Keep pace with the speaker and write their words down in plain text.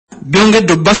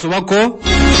byongedde basobako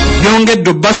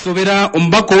byongedde basobera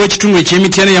ombako w'ekitundu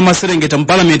eky'emityana y'amaserengeta mu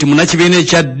parliament mu nakibiina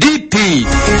ekya DP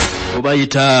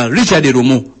obayita Richard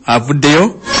Rumu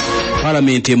avuddeyo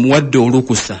parliament emuwadde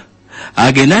olukusa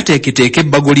agenda ateeketeeka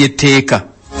ebbago ly'etteeka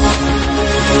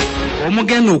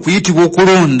omugenda okuyitibwa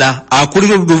okulonda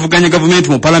akulira oluvuganya gavumenti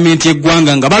mu parliament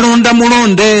y'eggwanga nga balonda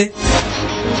mulonde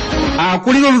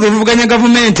akulira oluvuganya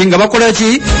gavumenti nga bakola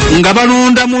ki nga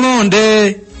balonda mulonde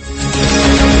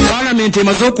parliament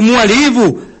emaze okumuwa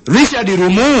liivu Richard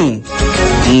Rumu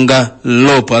nga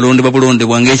lopo alondebwa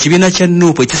bulondebwa ng'ekibiina kya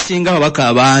Nuupu ekisinga ababaka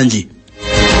abangi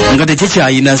nga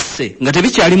tekikyayina sse nga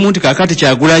tebikyalimu nti kaakati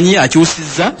Kyagulanyi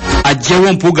akyusizza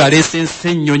ajjewo mpuuga aleesense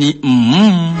ennyonyi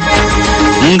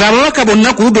nga ababaka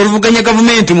bonna ku ludda oluvuganya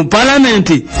gavumenti mu parliament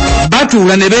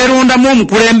batuula ne beerondamu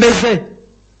omukulembeze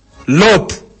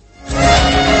lopo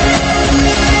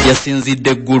yasinzidde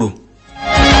eggulu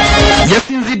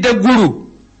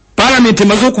parliament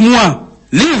emaze okumuwa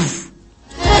live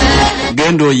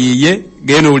genda oyiiye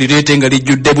genda olireete nga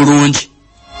lijjudde bulungi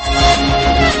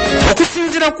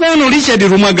okusinziira ku ono Richard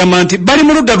Rumu agamba nti bali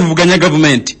mu ludda luvuganya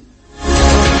gavumenti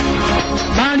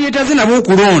baaleetaze nabo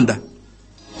okulonda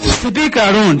sipiika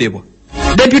alondebwa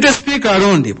deputy speaker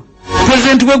alondebwa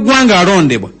pulezidenti w'eggwanga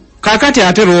alondebwa kaakati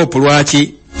ate Rope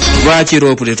lwaki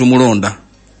Rope tetumulonda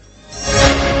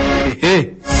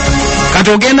kati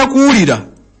ogenda kuwulira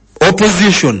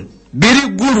opposition biri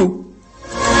ggulu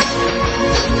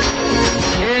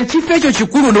ekifo ekyo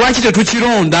kikulu lwaki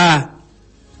tetukironda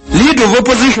leader of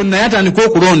opposition naye atandika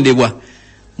okulondebwa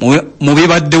mu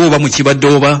bibaddewo oba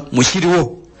mukibaddewo oba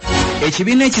mukiriwo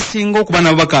ekibiina ekisinga okuba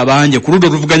n'ababaka abangi ku ludda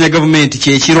oluvuganya gavumenti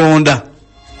kyekironda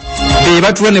be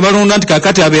batula ne balonda nti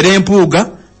kaakati abeere empuuga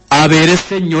abeere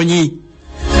ssennyonyi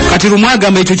kati Rumu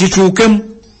agamba ekyo kikyukemu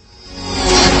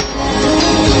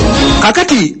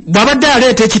kakati bw'abadde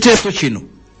aleeta ekiteeso kino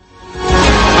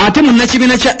ate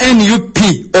munnakibiina kya NUP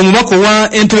omubaka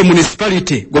wa Entebbe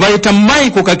municipality gwe bayita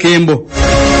Michael Kakembo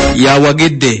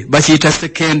yawagidde bakiyita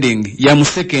seconding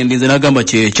yamusekendinze n'agamba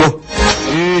kyekyo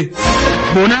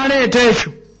bw'onaaleeta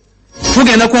ekyo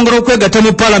tugenda kwongera okwegatta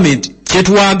mu parliament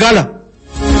kyetwagala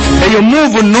eyo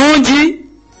move nnungi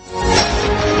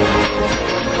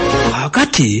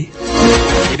kakati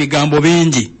ebigambo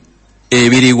bingi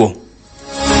ebiriwo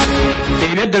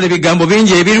ebyadala ebigambo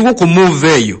bingi ebiriwo ku move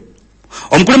eyo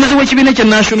omukulembeze w'ekibiina kya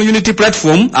National Unity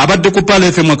Platform abadde ku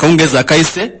Pala FM akawungeezi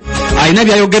akayise alina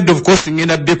byayogedde of course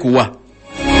ngenda bikuwa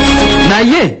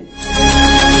naye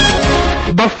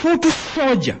bafuutu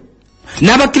soja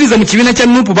n'abakkiriza mu kibiina kya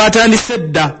Nuupu batandise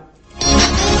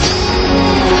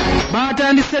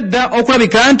dda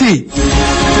okulabika nti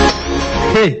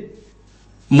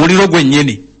muliro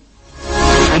gwennyini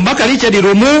omubaka Richard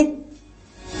Rumu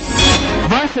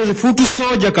versus fuutu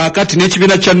soja kaakati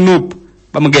n'ekibiina kya Nuupu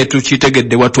bamugee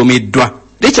tukitegedde watumiddwa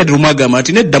Richard Rumu agamba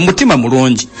nti nedda mutima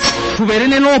mulungi tubeere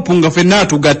ne Lopu nga ffenna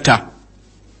atugatta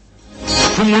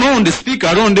tumulonde speaker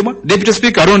alondebwa deputy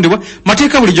speaker alondebwa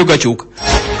mateeka bulijjo gakyuka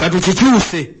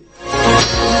katukikyuse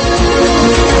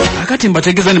akati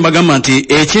mbategeeza ne bagamba nti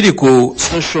ekiri ku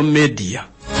social media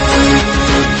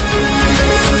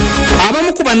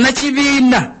abamu ku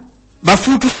bannakibiina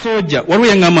bafuutu soja waliwo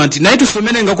yaŋŋamba nti naye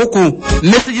tusomerengako ku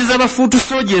message z'abafuutu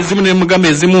soja ezimu ne mugamba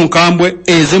ezimu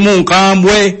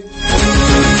nkambwe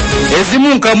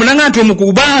nanga nti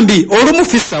omukugu bambi olumu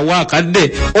fisa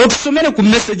waakadde otusomere ku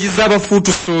message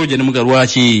z'abafuutu soja ne muga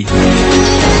lwaki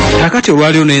kakati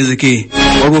olwaliwo n'enziki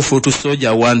waliwo fuutu soja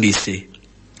awandiise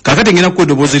kakati ngenda kuwa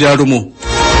eddoboozi lya lumu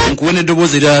nkuwe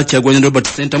n'eddoboozi lya Kyagulanyi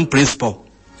Robert Center mu principal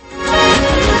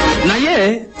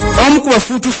naye omu ku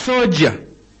bafuutu soja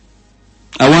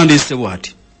awandiise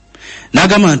bw'ati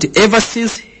n'agamba nti ever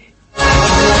since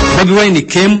Bobi Wine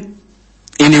came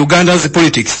in Uganda's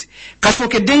politics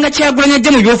kasookedde nga Kyagulanyi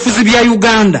ajja mu byobufuzi bya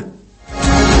Uganda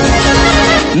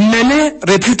many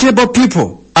reputable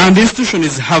people and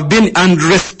institutions have been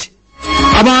undressed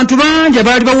abantu bangi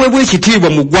abaali baweebwa ekitiibwa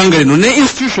mu ggwanga lino ne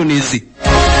institutions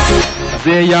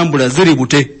zeeyambula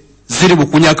ziri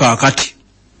bukunya kaakati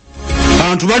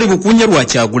abantu bali bukunya lwa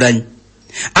Kyagulanyi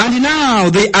and now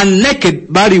they are naked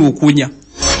bali bukunya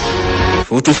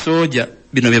fuutu soja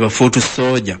bino bye bafuutu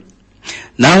soja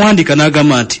n'awandika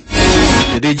n'agamba nti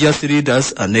religious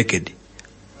leaders are naked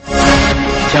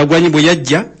Kyagulanyi bwe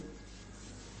yajja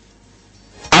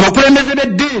abakulembeze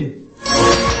b'eddiini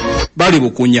bali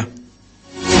bukunya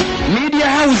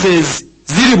media houses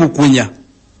ziri bukunya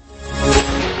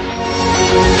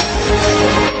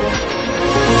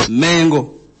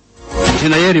Mengo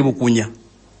naye eri bukunya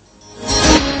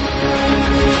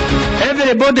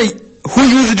everybody who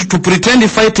used to pretend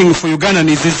fighting for Uganda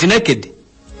is naked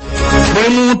buli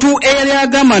muntu eyali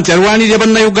agamba nti alwanirira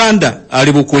bannayuganda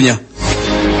ali bukunya.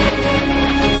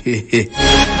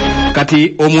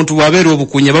 Kati omuntu bw'abeera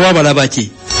obukunya baba balaba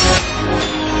ki?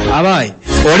 Abaye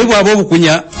oli bw'aba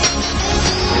obukunya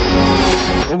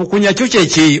kyo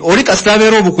kyeki, oli kasita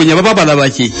abeera obukunya baba balaba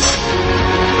ki?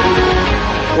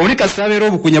 Oli kasita abeera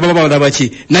obukunya baba balaba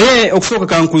ki? Naye okusooka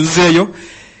kankuzeeyo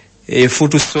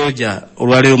foot soldier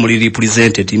olwaleero muli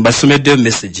represented mbasomeddeyo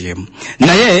message emu.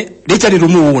 Naye likyali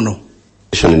lumu wuno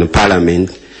in Parliament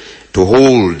to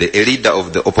hold a leader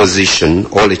of the opposition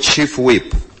or a chief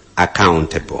whip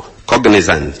accountable,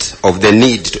 cognizant of the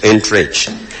need to entrench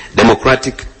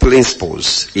democratic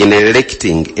principles in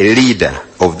electing a leader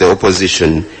of the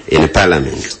opposition in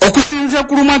Parliament. Okusinza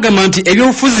kuluma agamba nti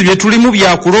ebyobufuzi bye tulimu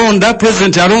bya kulonda,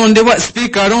 president alondebwa,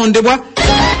 speaker alondebwa,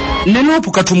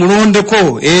 nenopuka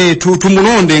tumulondeko,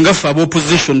 tumulonde nga ffe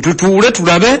opposition, tutuule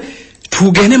tulabe,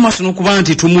 tugende maaso n'okuba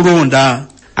nti tumulonda.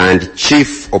 And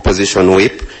chief opposition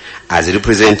whip as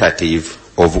representative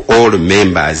of all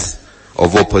members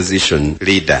of opposition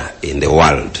leader in the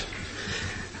world.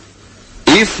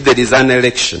 If there is an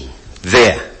election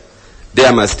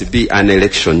there must be an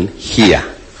election here.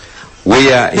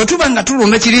 Where in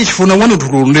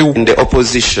the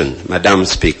opposition, Madam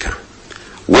Speaker,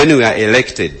 when we are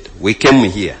elected, we came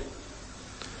here.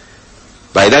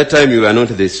 By that time you were not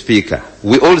the Speaker.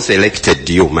 We also elected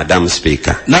you, Madam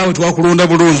Speaker. Now twakulonda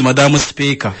bulungi, Madam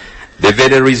Speaker. The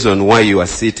very reason why you are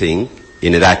sitting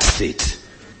in that seat.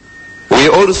 We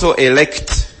also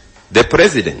elect the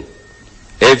President.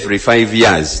 Every 5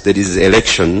 years there is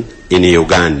election in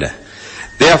Uganda.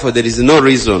 Therefore there is no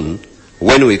reason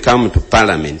when we come to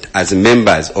Parliament as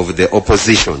members of the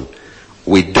opposition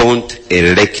we don't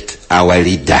elect our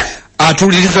leader.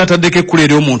 Atuliriza atadeke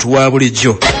kulera omuntu wa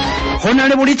bulijjo.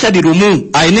 Honorable Richard Lumu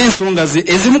ayina ensonga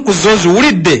ezimu ku zo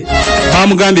ziwulidde.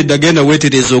 Bamugambye dagenda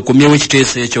weetereza okumyewo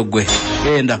Kiteesa ekyo gwe.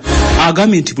 Genda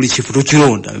agambye nti buli kifu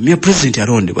tukironda. Mye president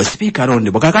alondebwa, speaker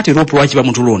alondebwa, kakati ropo lwaki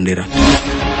bamutulondera.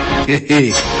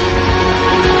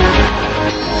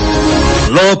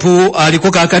 Lopu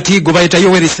aliko kakati go bayita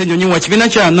Yoweri Ssenyonyi wa kibiina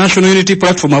kya National Unity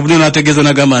Platform abudde n'ategeeza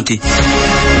n'agamba nti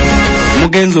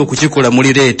mugenzi okukikola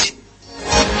muli leeti.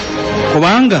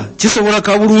 Kubanga kisobola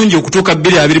ka bulungi okutuuka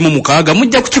 2026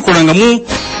 mujja kukikola nga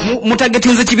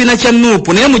mutagetinze kibiina kya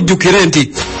Nuupu, naye mujjukire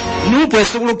nti Nuupu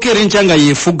esobola okukeera enkya nga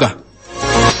yeefuga.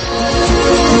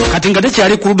 Kati nga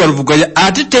tekyali ku ludda luvuganya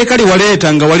ate tteeka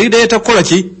liwaleeta nga walireeta kukola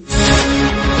ki?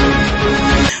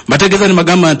 Bategeeza ni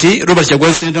magamba nti Robert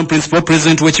Kyagulanyi Ssentamu Principal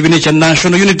President w'ekibiina kya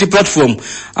National Unity Platform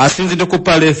asinzidde ku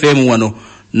Pale FM wano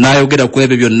n'ayogera ku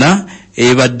ebyo byonna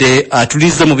ebadde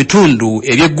atuliza mu bitundu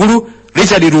eby'eggulu.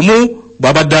 Richard Lumu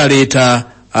bw'abadde aleeta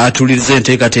atuliriza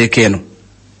enteekateeka eno.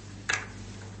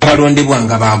 Abalondebwa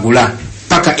nga baagula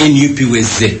paka NUP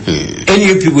wezze.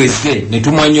 NUP wezze ne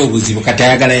tumwanya obuzibu kati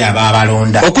ayagala yaba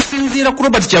abalonda. Okusinziira ku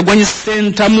Robert Kyagulanyi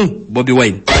Ssentamu Bobi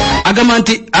Wine agamba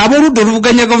nti ab'oludda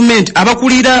oluvuganya gavumenti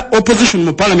abakulira opposition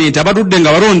mu Parliament abadudde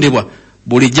nga balondebwa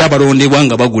bulijjo abalondebwa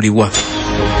nga bagulibwa.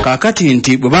 Kaakati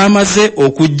nti bwe bamaze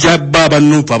okujja baba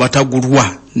Nuupu abatagulwa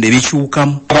ne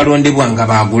bikyukamu. Abalondebwa nga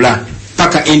baagula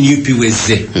paka NUP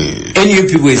wezze.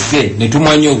 NUP wezze ne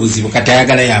tumwanya obuzibu kati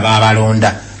ayagala yaba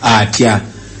abalonda atya.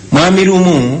 Mwami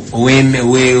Lumu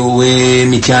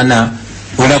ow'emityana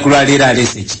olunaku lwaleero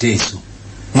aleese ekiteeso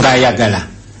ng'ayagala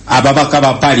ababaka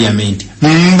ba Parliament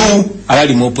mbu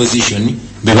abali mu opposition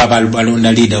be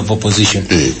balonda leader of opposition.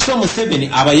 So Museveni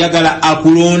abayagala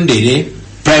akulondere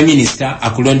Prime Minister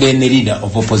akulondere ne leader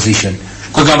of opposition.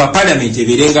 Kugamba Parliament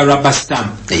ebirenga rubber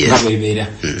stamp nga bw'ebeera.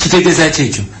 Kitegeeza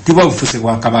kyekyo tiba bufuse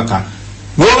bwa kabaka.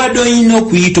 Bw'obadde olina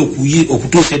okuyita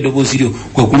okutuusa eddoboozi lyo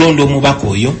kwe kulonda omubaka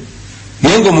oyo,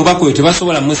 naye ng'omubaka oyo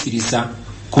tebasobola musirisa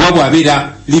kuba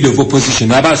bw'abeera leader of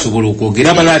opposition aba asobola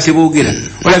okwogera abalala teboogera.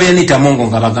 Olabira Anita Mongo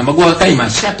nga bagamba gwe Wakayima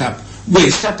shut up,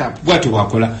 gwe shut up, bw'atyo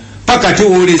bwakola paka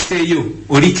tewoleseeyo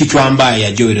oli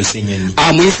Kichwambaya Joel Ssenyonyi.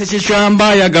 Amwise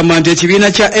Kichwambaya agamba nti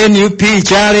ekibiina kya NUP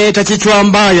kyaleeta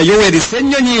Kichwambaya Yoweri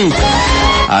Ssenyonyi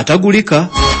atagulika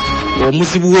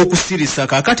omuzibu w'okusirisa.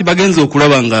 Kaakati bagenze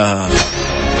okulaba nga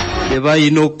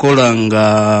tebalina okukola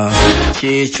nga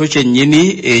kyekyo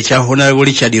kyennyini ekya Honorable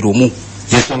Richard Lumu.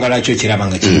 Ensonga lwaki okiraba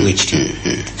nga kiriwo ekityo.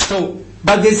 So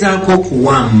bagezaako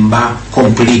okuwamba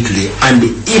completely, and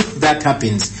if that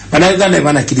happens bannayuganda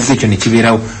banakkiriza ekyo ne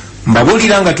kibeerawo.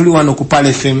 Mbabuulira nga tuli wano ku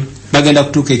Pale FM bagenda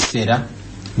kutuuka ekiseera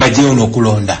bajjeyo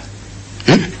n'okulonda.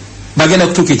 bagenda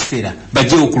kutuuka ekiseera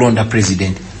bajje okulonda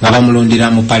president nga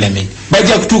bamulondera mu parliament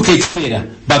bajja kutuuka ekiseera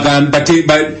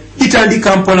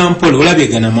bitandika mpolampola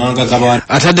olabyegana mawanga gaba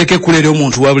ataddeko ekkulere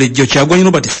omuntu wa bulijjo Kyagulanyi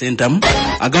Robert Sentamu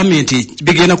agambye nti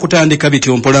bigenda kutandika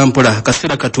bityo mpolampola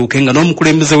akaseera katuuke nga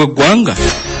n'omukulembeze w'eggwanga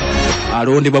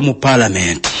alondebwa mu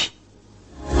parliament.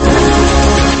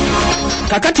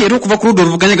 Kakati era okuva ku ludda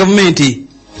oluvuganya gavumenti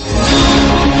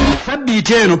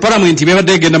sabbiiti eno palamenti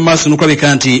bwebadde egenda mu maaso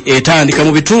n'okulabika nti etandika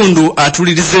mu bitundu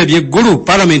atuliriza ebyeggulu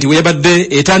palamenti we yabadde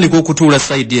etandika okutuula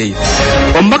sayidi eyo.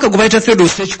 Omubaka gwe bayita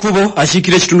Theodore Ekikubo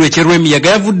akiikira ekitundu eky'Erwemiyaga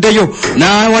yavuddeyo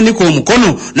n'awanika omukono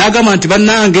n'agamba nti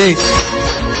bannange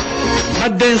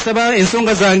badde nsaba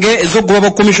ensonga zange ez'okugoba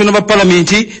bakomishona ba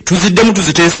palamenti tuziddemu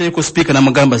tuziteeseeko. Sipiika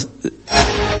n'amugamba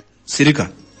sirika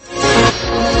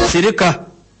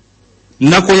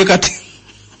nakoye kati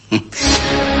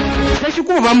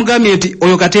Ekikubo bamugambye nti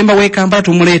oyo Katemba w'e Kampala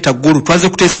tumuleeta ggulu twaze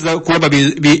kuteeseza kulaba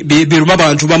biruma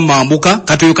abantu bamambuka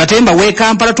kati oyo Katemba w'e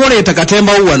Kampala toleeta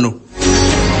Katemba wo wano.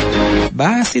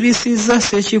 Baasirisiza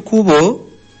Sekikubo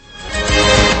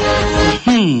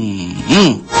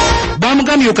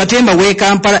bamugambye oyo Katemba w'e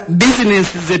Kampala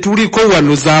bizinensi ze tuliko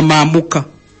wano za mambuka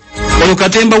oyo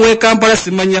Katemba w'e Kampala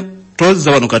simanya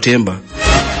tozza wano Katemba.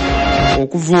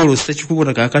 Okuva olwo Sekikubo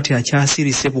na kakati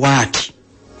akyasirise bw'ati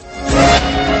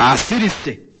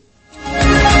asirise.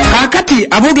 Kakati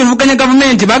ab'oludda oluvuganya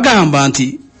gavumenti bagamba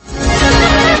nti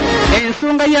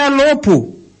ensonga ya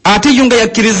loopu ate yo nga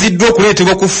yakkiriziddwa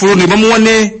okuleetebwa ku ffulu ne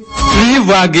bamuwane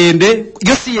liivu agende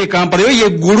yo si ye Kampala yo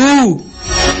yeggulu.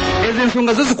 Ezo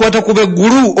ensonga zo zikwata ku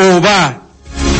beggulu oba